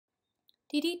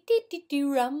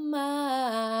Rama.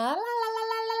 La la la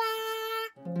la la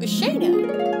la. Shayna.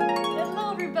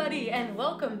 Hello everybody and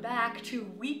welcome back to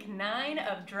week 9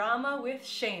 of Drama with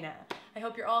Shayna. I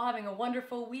hope you're all having a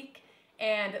wonderful week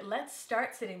and let's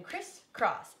start sitting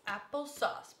crisscross.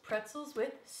 Applesauce, pretzels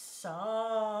with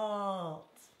salt.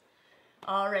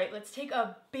 All right, let's take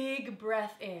a big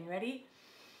breath in. Ready?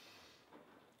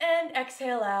 And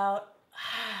exhale out.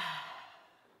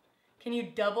 Can you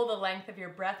double the length of your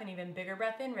breath and even bigger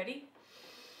breath in? Ready?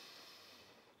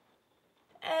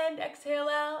 And exhale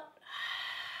out.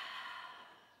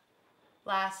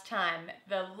 Last time.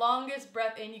 The longest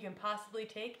breath in you can possibly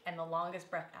take and the longest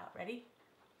breath out. Ready?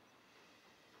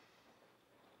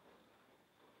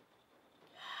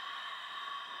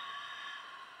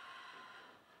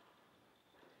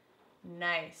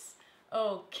 Nice.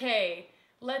 Okay,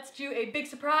 let's do a big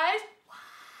surprise.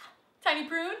 Tiny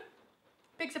prune.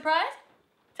 Big surprise.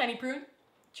 Tiny prune.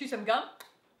 Chew some gum.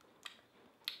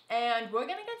 And we're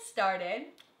gonna get started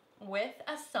with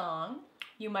a song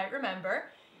you might remember.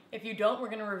 If you don't,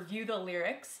 we're gonna review the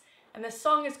lyrics. And the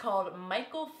song is called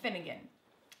Michael Finnegan.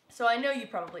 So I know you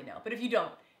probably know, but if you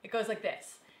don't, it goes like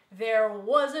this. There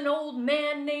was an old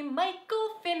man named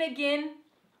Michael Finnegan.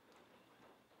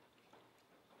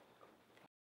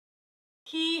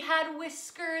 He had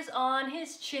whiskers on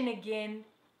his chin again.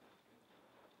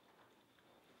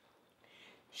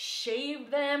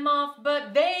 Shaved them off,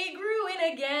 but they grew in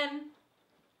again.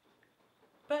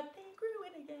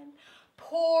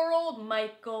 Poor old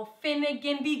Michael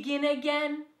Finnegan, begin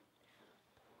again.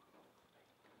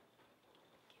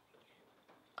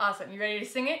 Awesome, you ready to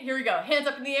sing it? Here we go, hands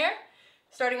up in the air.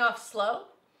 Starting off slow.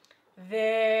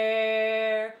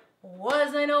 There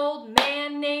was an old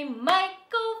man named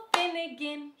Michael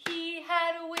Finnegan. He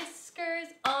had whiskers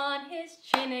on his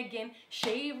chin again.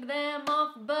 Shaved them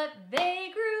off, but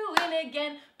they grew in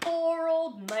again. Poor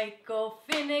old Michael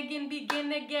Finnegan,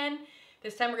 begin again.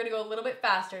 This time we're gonna go a little bit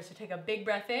faster, so take a big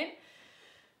breath in.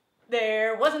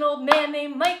 There was an old man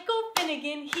named Michael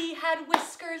Finnegan. He had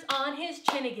whiskers on his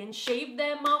chin again. Shaved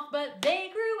them off, but they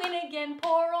grew in again.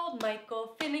 Poor old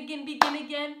Michael Finnegan, begin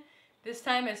again. This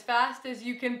time as fast as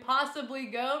you can possibly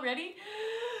go. Ready?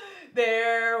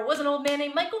 There was an old man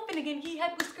named Michael Finnegan. He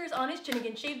had whiskers on his chin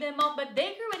again. Shaved them off, but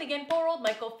they grew in again. Poor old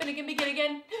Michael Finnegan, begin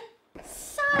again.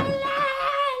 Silence!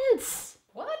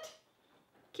 What?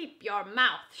 Keep your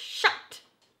mouth shut.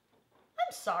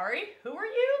 I'm sorry, who are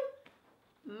you?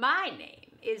 My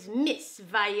name is Miss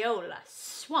Viola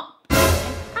Swamp,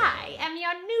 and I am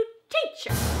your new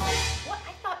teacher. What?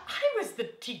 I thought I was the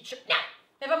teacher. No,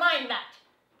 never mind that.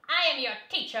 I am your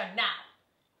teacher now,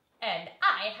 and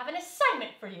I have an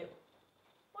assignment for you.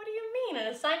 What do you mean, an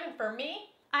assignment for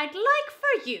me? I'd like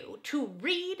for you to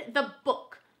read the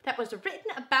book that was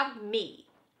written about me.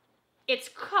 It's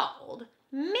called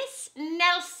Miss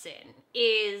Nelson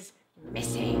is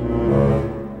Missing.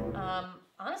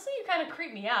 Honestly, you kind of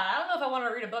creep me out. I don't know if I want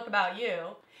to read a book about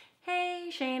you.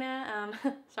 Hey, Shayna.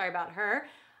 Sorry about her.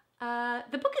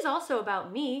 The book is also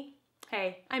about me.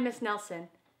 Hey, I'm Miss Nelson.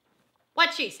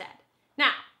 What she said.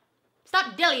 Now,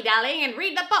 stop dilly-dallying and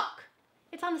read the book.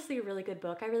 It's honestly a really good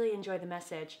book. I really enjoy the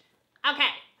message.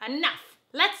 Okay, enough.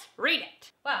 Let's read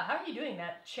it. Wow, how are you doing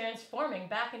that? Transforming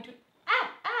back into... Ah!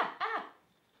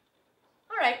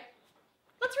 All right,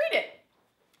 let's read it.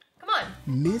 Come on.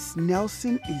 Miss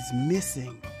Nelson is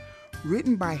Missing.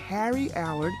 Written by Harry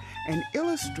Allard and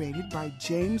illustrated by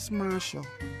James Marshall.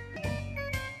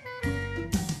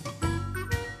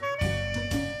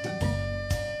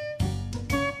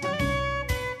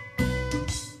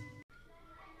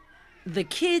 The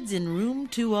kids in room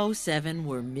 207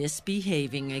 were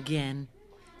misbehaving again.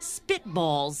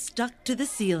 Spitballs stuck to the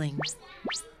ceiling.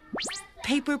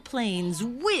 Paper planes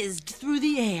whizzed through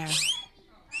the air.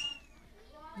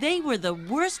 They were the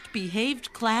worst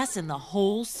behaved class in the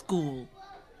whole school.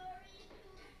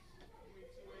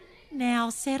 Now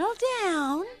settle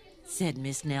down, said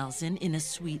Miss Nelson in a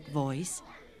sweet voice.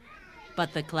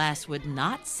 But the class would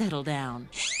not settle down.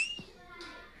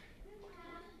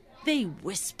 They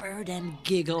whispered and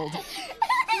giggled.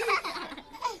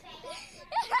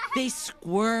 They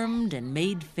squirmed and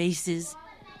made faces.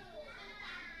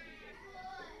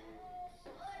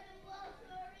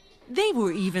 They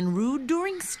were even rude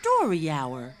during story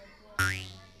hour.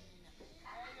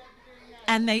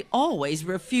 And they always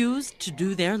refused to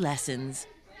do their lessons.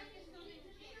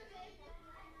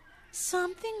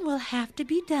 Something will have to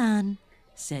be done,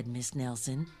 said Miss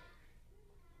Nelson.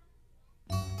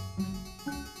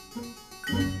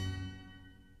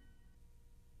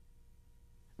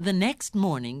 The next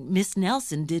morning, Miss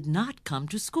Nelson did not come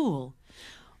to school.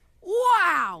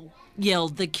 "Wow!"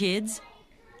 yelled the kids.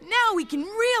 Now we can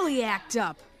really act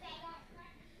up.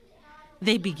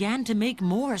 They began to make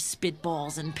more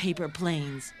spitballs and paper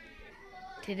planes.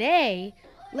 Today,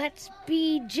 let's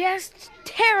be just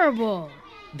terrible,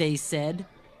 they said.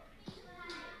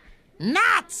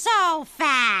 Not so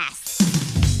fast,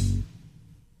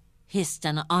 hissed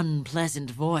an unpleasant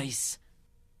voice.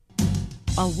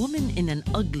 A woman in an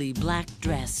ugly black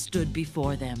dress stood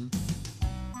before them.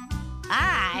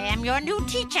 I am your new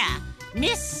teacher,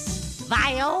 Miss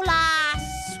Viola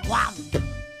Swamp.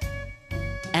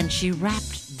 And she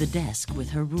rapped the desk with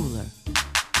her ruler.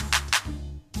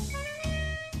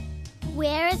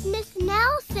 Where is Miss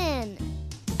Nelson?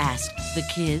 Asked the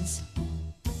kids.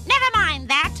 Never mind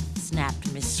that,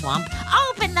 snapped Miss Swamp.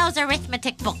 Open those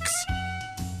arithmetic books.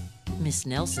 Miss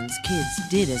Nelson's kids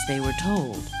did as they were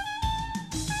told.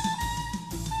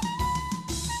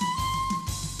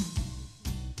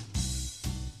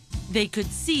 They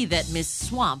could see that Miss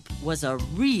Swamp was a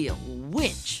real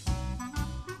witch.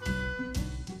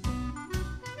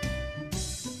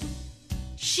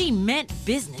 She meant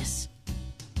business.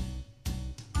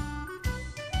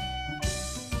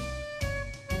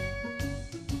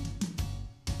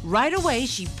 Right away,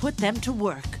 she put them to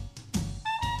work.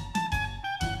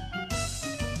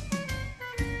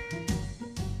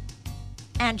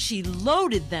 And she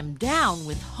loaded them down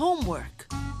with homework.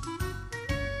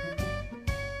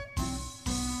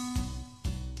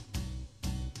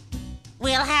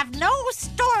 We'll have no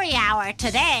story hour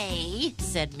today,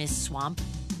 said Miss Swamp.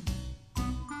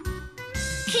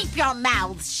 Keep your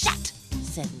mouths shut,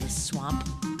 said Miss Swamp.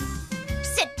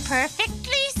 Sit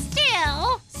perfectly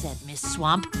still, said Miss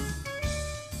Swamp.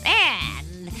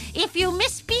 And if you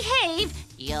misbehave,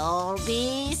 you'll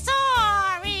be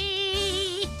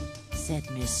sorry,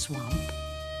 said Miss Swamp.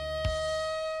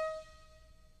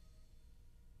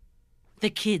 The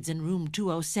kids in room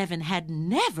 207 had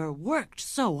never worked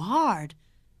so hard.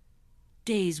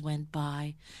 Days went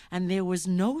by, and there was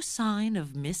no sign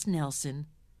of Miss Nelson.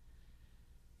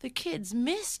 The kids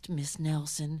missed Miss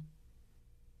Nelson.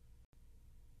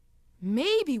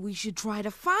 Maybe we should try to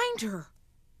find her,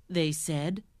 they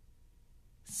said.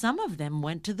 Some of them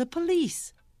went to the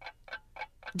police.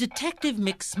 Detective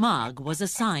McSmog was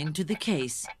assigned to the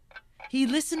case. He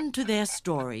listened to their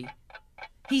story.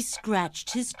 He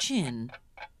scratched his chin.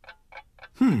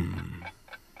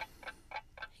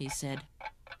 He said.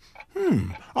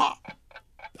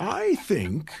 I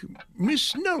think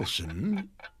Miss Nelson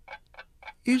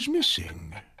is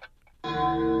missing.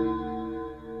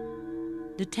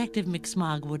 Detective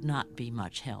McSmog would not be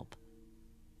much help.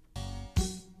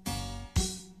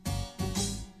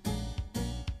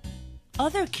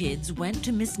 Other kids went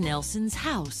to Miss Nelson's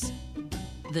house.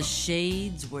 The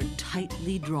shades were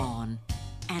tightly drawn,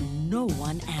 and no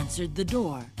one answered the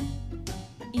door.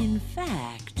 In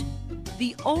fact,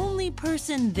 the only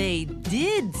person they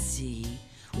did see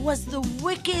was the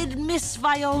wicked Miss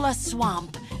Viola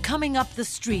Swamp coming up the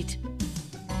street.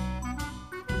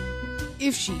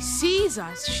 If she sees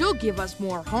us, she'll give us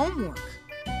more homework.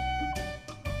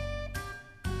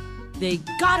 They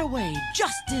got away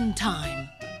just in time.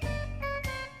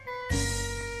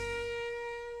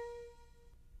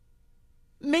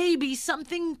 Maybe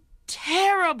something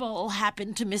terrible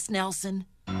happened to Miss Nelson.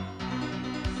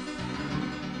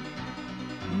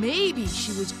 Maybe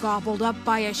she was gobbled up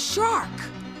by a shark,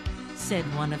 said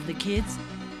one of the kids.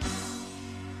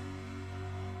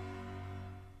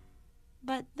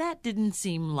 But that didn't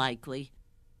seem likely.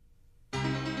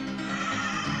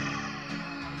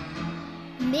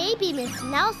 Maybe Miss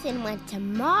Nelson went to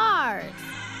Mars,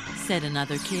 said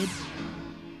another kid.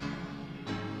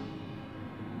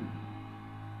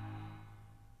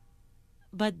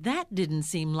 But that didn't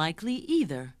seem likely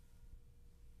either.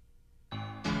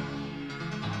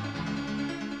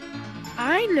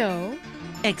 I know,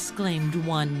 exclaimed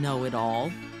one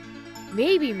know-it-all.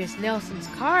 Maybe Miss Nelson's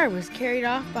car was carried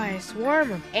off by a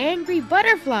swarm of angry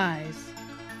butterflies.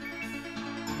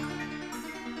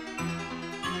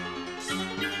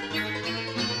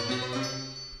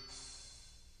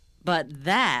 But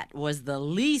that was the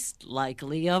least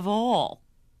likely of all.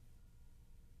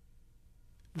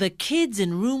 The kids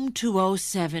in room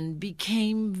 207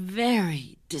 became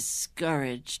very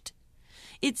discouraged.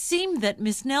 It seemed that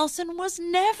Miss Nelson was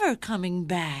never coming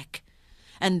back,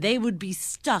 and they would be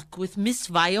stuck with Miss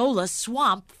Viola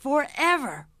Swamp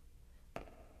forever.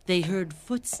 They heard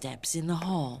footsteps in the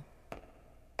hall.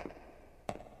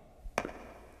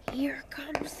 Here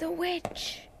comes the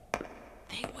witch,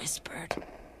 they whispered.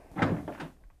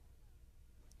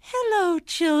 Hello,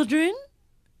 children,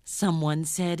 someone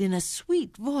said in a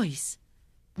sweet voice.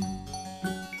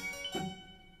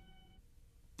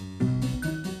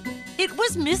 It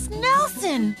was Miss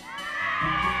Nelson.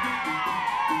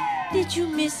 Did you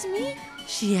miss me?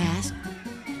 She asked.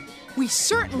 We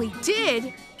certainly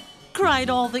did.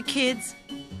 Cried all the kids.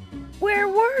 Where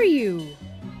were you?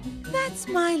 That's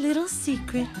my little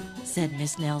secret, said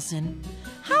Miss Nelson.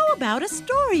 How about a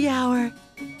story hour?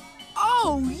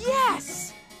 Oh,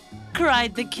 yes!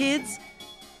 Cried the kids.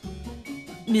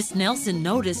 Miss Nelson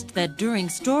noticed that during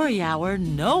story hour,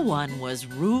 no one was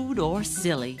rude or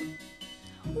silly.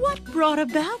 What brought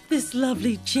about this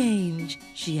lovely change?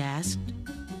 She asked.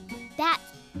 That's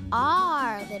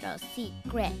our little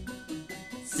secret,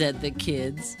 said the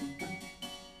kids.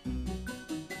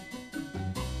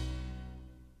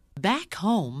 Back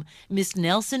home, Miss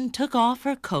Nelson took off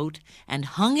her coat and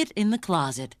hung it in the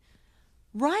closet,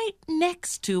 right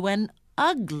next to an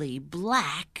ugly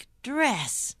black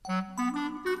dress.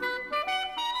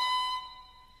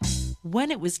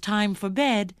 When it was time for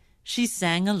bed, she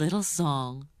sang a little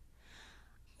song.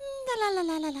 La la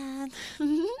la la la la.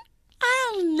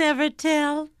 I'll never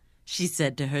tell, she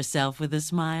said to herself with a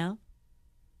smile.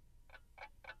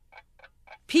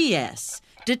 P.S.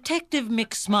 Detective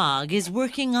McSmog is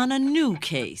working on a new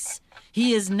case.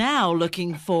 He is now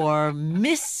looking for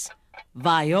Miss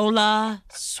Viola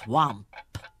Swamp.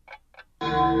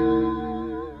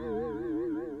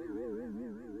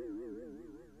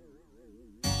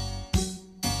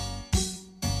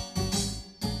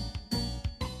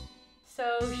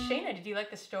 So, Shayna, did you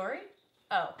like the story?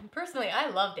 Oh, personally, I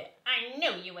loved it. I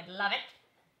knew you would love it.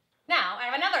 Now, I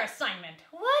have another assignment.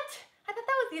 What? I thought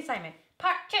that was the assignment.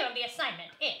 Part 2 of the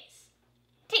assignment is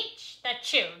teach the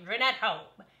children at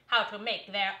home how to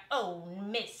make their own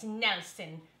Miss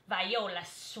Nelson Viola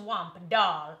Swamp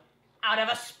doll out of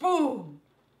a spoon.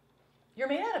 You're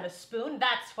made out of a spoon?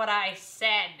 That's what I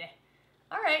said.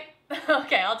 All right.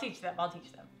 Okay, I'll teach them.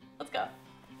 Let's go.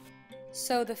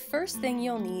 So the first thing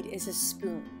you'll need is a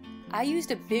spoon. I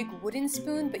used a big wooden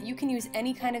spoon, but you can use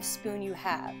any kind of spoon you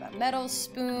have. A metal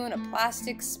spoon, a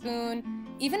plastic spoon,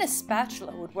 even a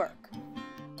spatula would work.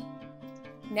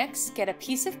 Next, get a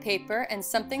piece of paper and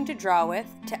something to draw with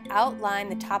to outline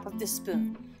the top of the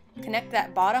spoon. Connect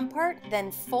that bottom part,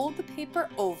 then fold the paper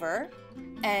over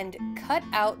and cut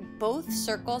out both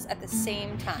circles at the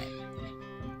same time.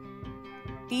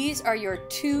 These are your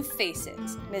two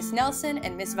faces, Miss Nelson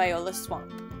and Miss Viola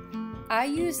Swamp. I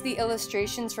use the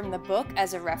illustrations from the book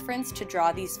as a reference to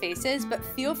draw these faces, but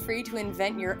feel free to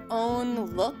invent your own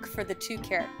look for the two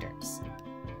characters.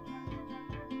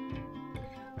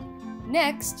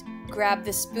 Next, grab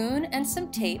the spoon and some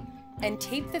tape and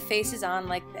tape the faces on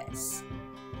like this.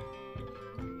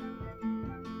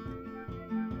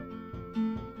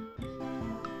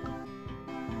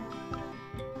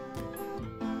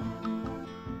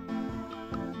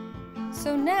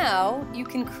 So now you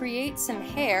can create some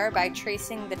hair by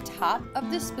tracing the top of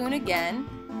the spoon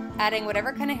again, adding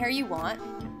whatever kind of hair you want,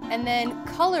 and then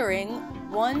coloring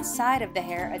one side of the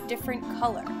hair a different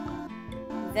color.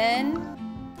 Then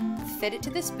fit it to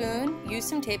the spoon, use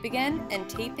some tape again, and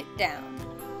tape it down.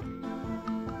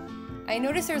 I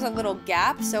noticed there's a little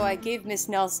gap, so I gave Miss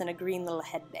Nelson a green little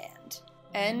headband.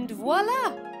 And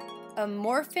voila! A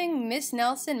morphing Miss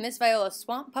Nelson, Miss Viola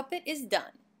Swamp puppet is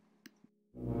done.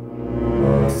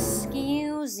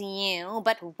 Excuse you,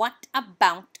 but what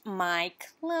about my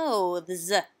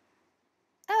clothes?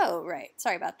 Oh, right.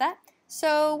 Sorry about that.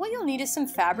 So what you'll need is some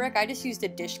fabric. I just used a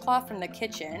dishcloth from the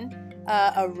kitchen,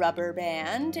 a rubber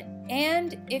band,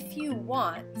 and if you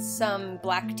want, some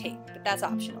black tape, but that's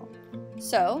optional.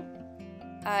 So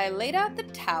I laid out the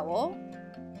towel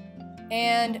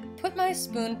and put my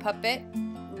spoon puppet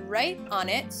right on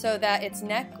it so that its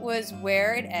neck was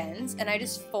where it ends, and I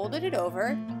just folded it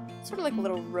over, sort of like a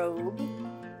little robe.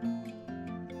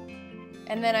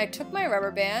 And then I took my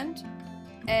rubber band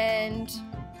and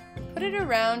put it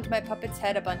around my puppet's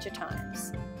head a bunch of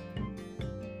times.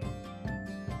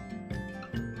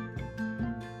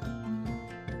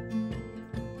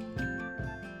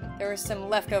 There was some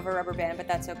leftover rubber band, but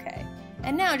that's okay.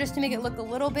 And now, just to make it look a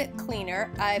little bit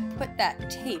cleaner, I put that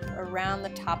tape around the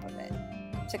top of it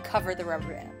to cover the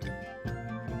rubber band.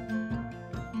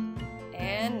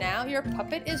 And now your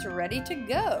puppet is ready to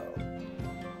go.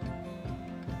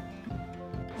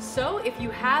 So if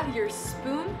you have your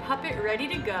spoon puppet ready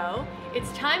to go,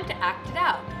 it's time to act it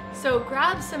out. So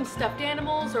grab some stuffed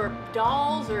animals or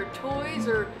dolls or toys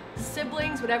or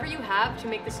siblings, whatever you have to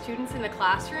make the students in the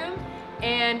classroom,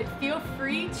 and feel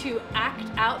free to act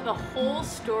out the whole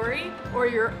story or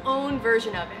your own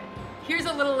version of it. Here's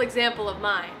a little example of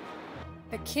mine.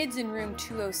 The kids in room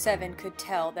 207 could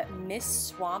tell that Miss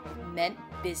Swamp meant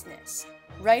business.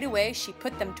 Right away, she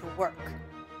put them to work.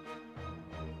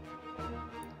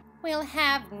 We'll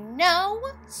have no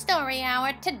story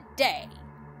hour today.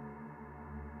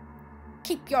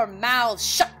 Keep your mouths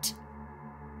shut.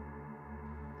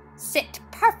 Sit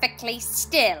perfectly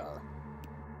still.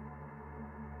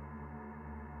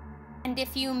 And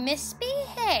if you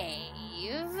misbehave,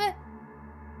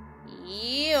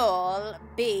 you'll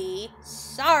be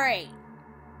sorry.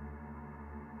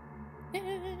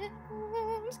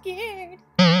 I'm scared.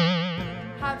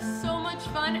 Have so much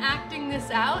fun acting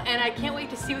this out, and I can't wait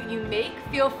to see what you make.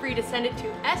 Feel free to send it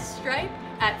to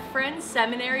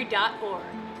sstripe@friendsseminary.org.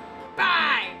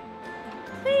 Bye!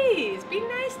 Please, be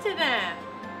nice to them.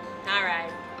 All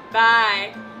right,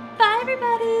 bye. Bye,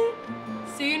 everybody.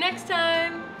 See you next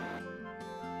time.